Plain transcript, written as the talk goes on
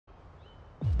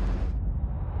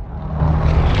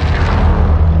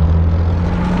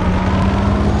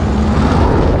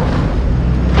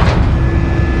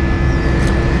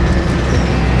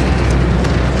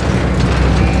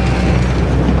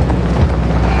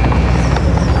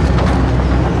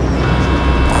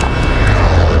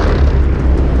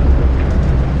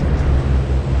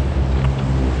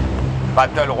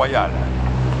royale.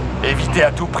 Évitez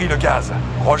à tout prix le gaz.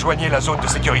 Rejoignez la zone de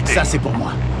sécurité. Ça, c'est pour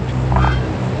moi.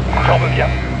 J'en veux bien.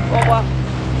 Pour moi.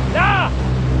 Là!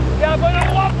 C'est un bon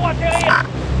endroit pour atterrir!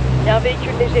 Il y a un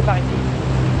véhicule léger par ici.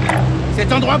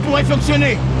 Cet endroit pourrait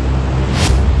fonctionner.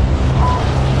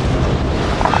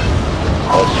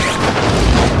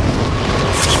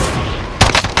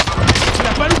 Tu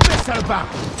l'as pas loupé, salopard!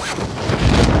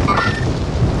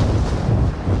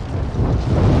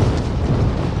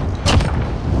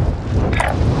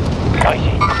 Par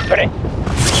ici, venez.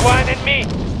 Je vois un ennemi.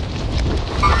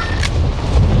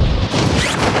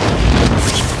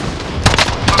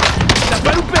 Tu l'as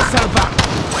pas loupé, salopard!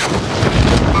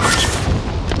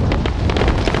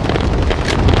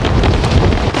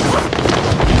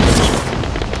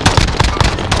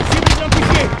 Cible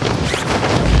identifiée!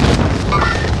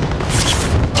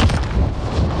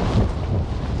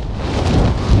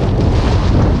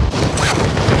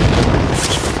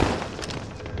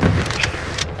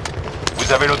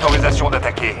 Vous avez l'autorisation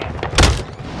d'attaquer.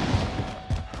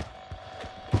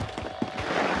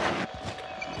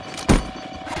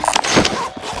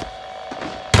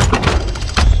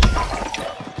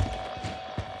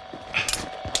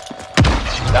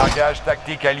 Largage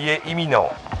tactique allié imminent.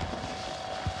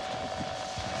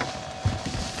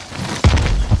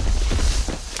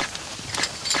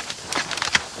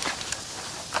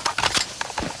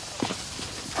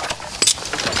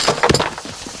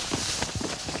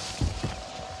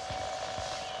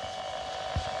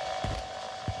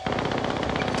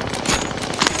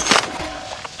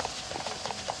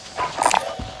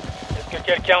 Est-ce que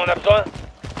quelqu'un en a besoin?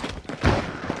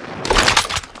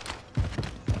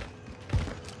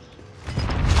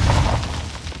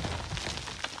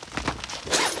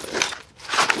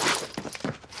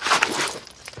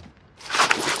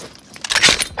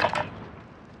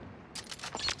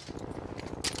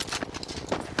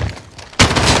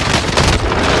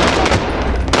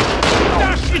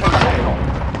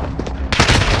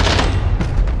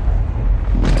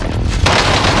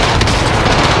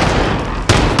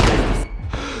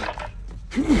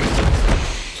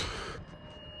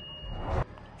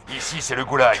 Ici, c'est le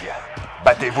goulag.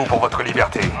 Battez-vous pour votre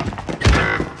liberté.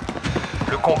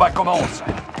 Le combat commence.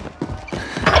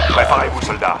 Préparez-vous,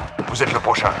 soldats. Vous êtes le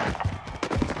prochain.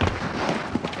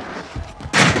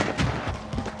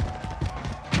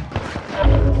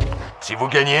 Si vous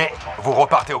gagnez, vous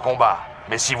repartez au combat.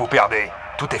 Mais si vous perdez,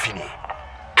 tout est fini.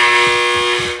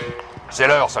 C'est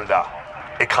l'heure, soldats.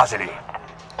 Écrasez-les.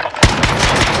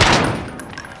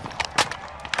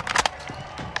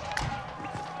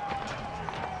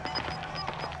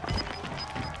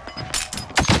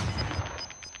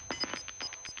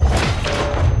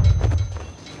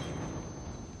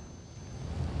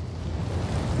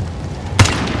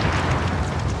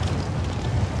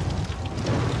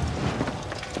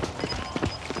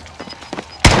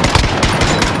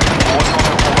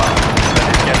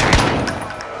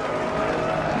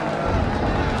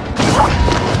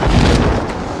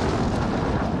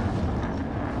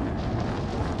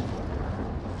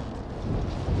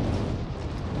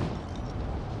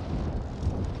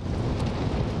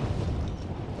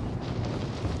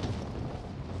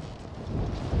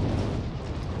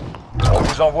 On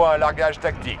vous envoie un largage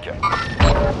tactique.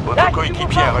 Votre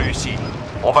coéquipier a réussi.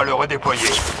 On va le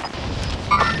redéployer.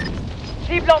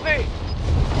 Cible en vue.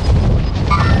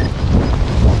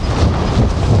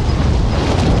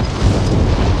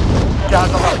 Gaz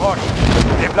en approche.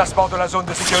 Déplacement de la zone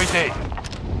de sécurité.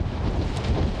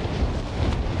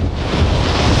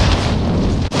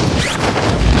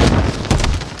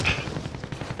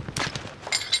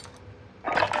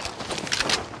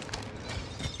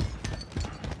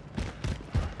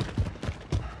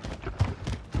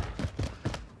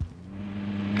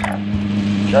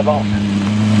 J'avance.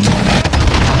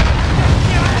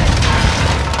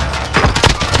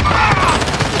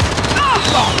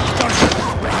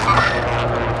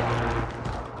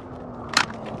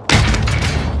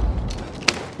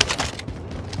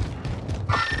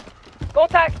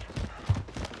 Contact.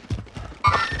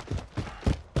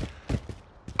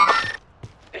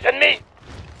 Des ennemis.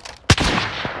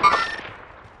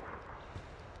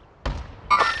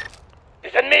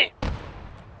 Des ennemis.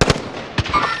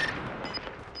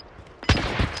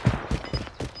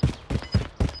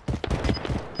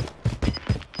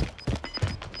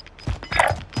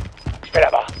 Je vais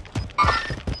là-bas.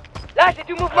 Là, j'ai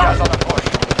du mouvement. Gaz en approche.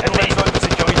 Nouvelle zone de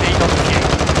sécurité identifiée.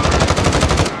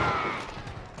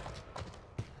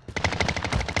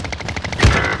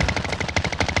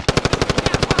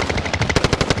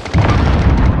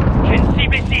 J'ai une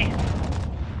cible ici.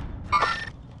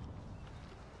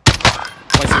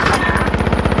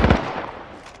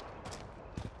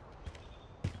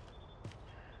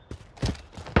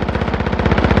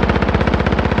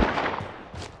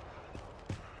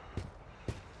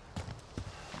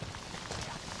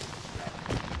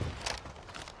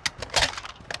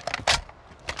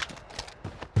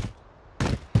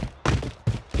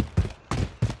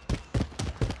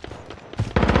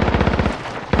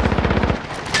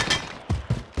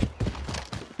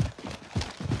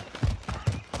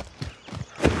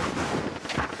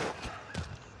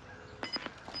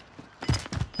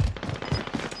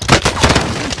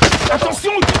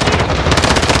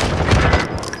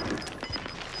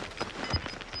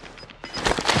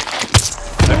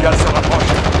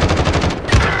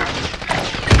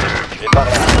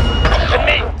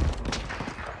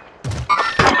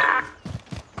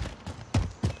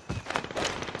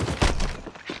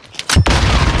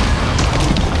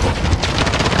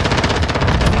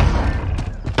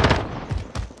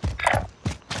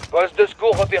 Poste de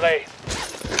secours repéré.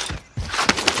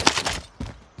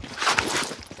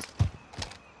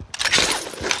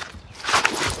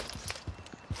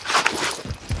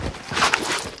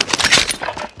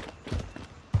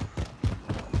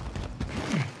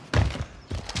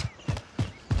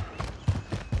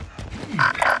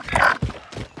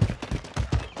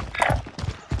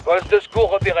 Poste de secours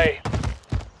repéré.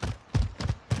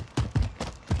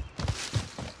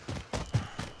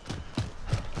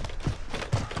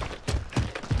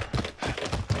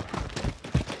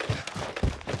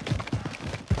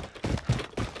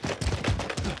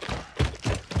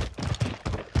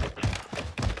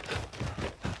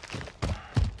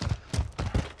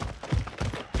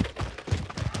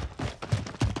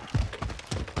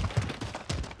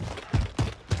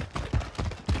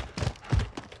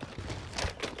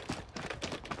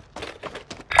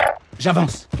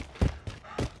 J'avance.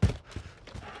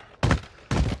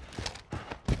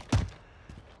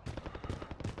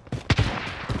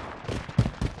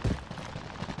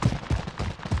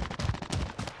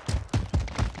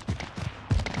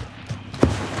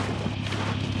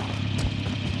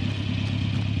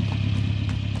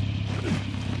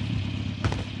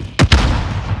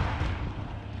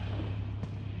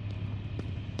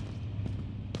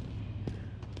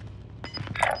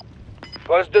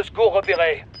 Poste de secours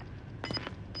repéré.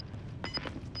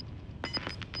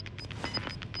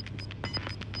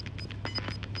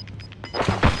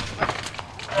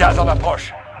 Gaz en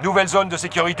approche. Nouvelle zone de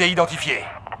sécurité identifiée.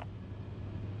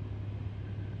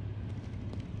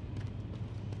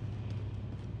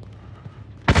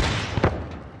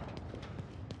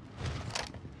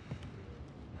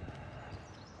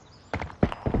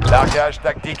 Largage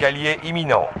tactique allié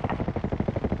imminent.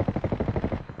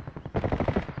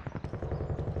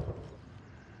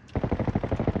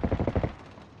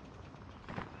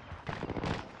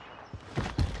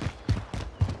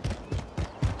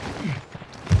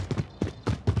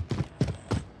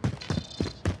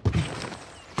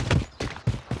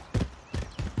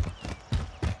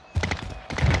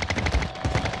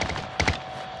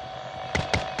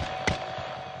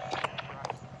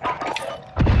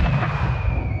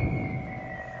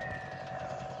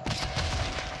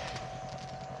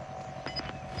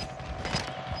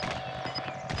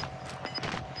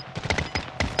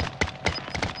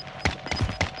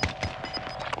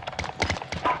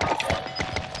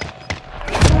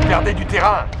 Gardez du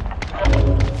terrain.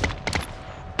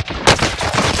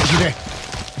 J'y vais.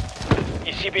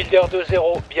 Ici Builder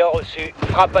 2-0, bien reçu.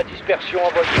 Frappe à dispersion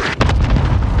envoyée.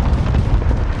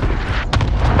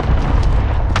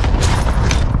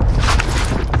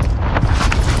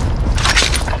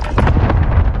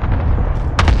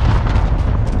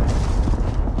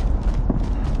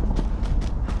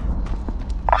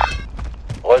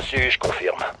 Reçu, je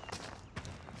confirme.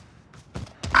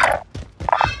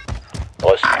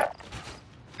 Reçu.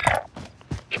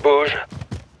 Je bouge.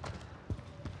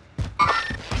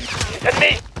 Les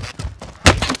ennemis!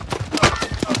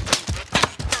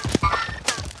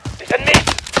 Les ennemis!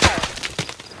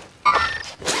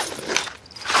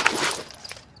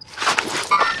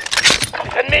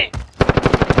 Les ennemis!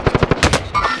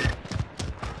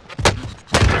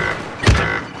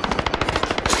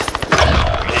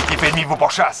 Une équipe ennemie vous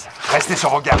pourchasse. Restez sur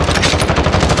vos gardes.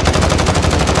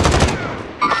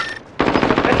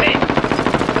 Ennemis!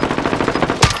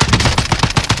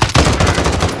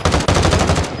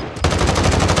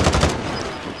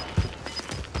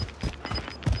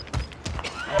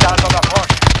 Gaz en approche.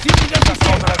 Cible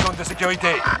identifiée. Dans la zone de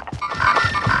sécurité.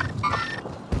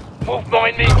 Mouvement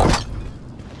ennemi!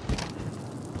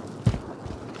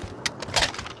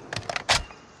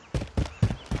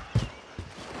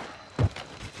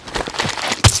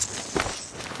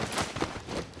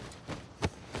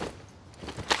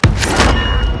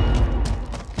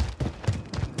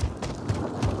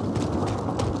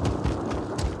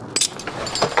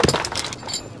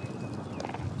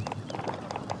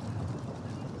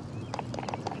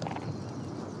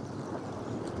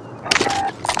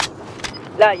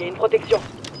 Là, il y a une protection.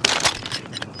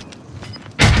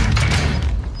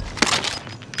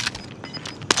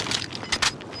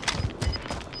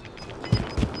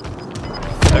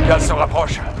 Le gaz se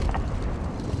rapproche.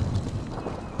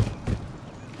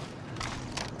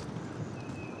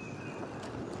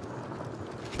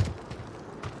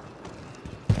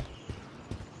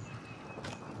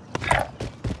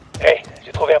 Hé,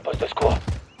 j'ai trouvé un poste de secours.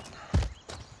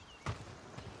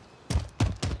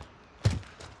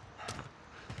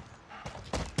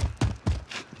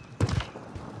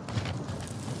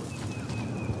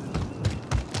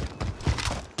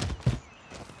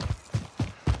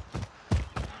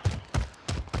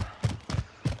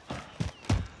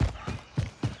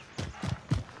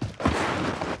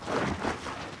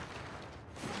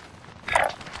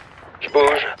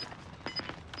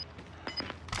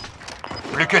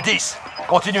 Plus que 10.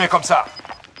 Continuez comme ça.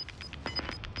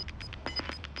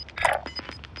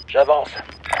 J'avance.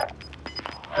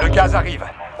 Le gaz arrive.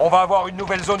 On va avoir une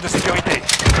nouvelle zone de sécurité.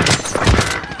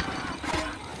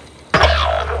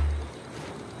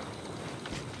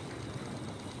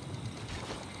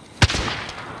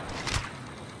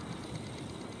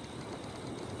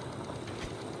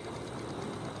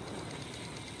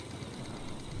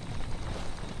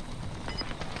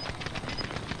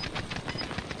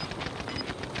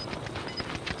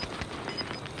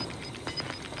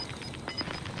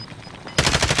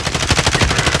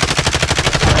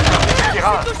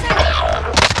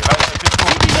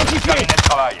 Terminez le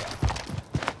travail.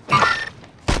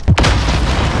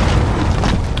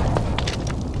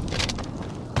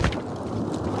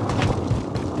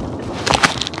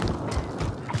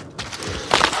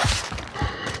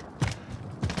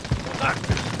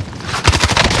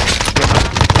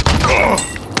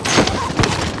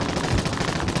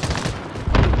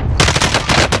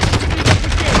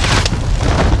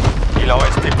 Il en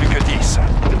restait plus que 10.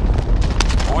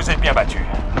 Vous êtes bien battus.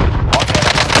 Rentrez à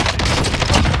la maison.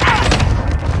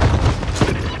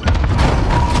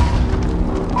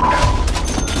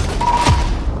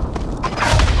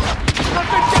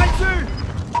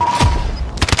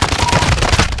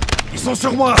 Ils sont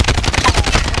sur moi!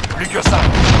 Plus que 5.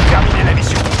 Terminez la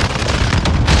mission.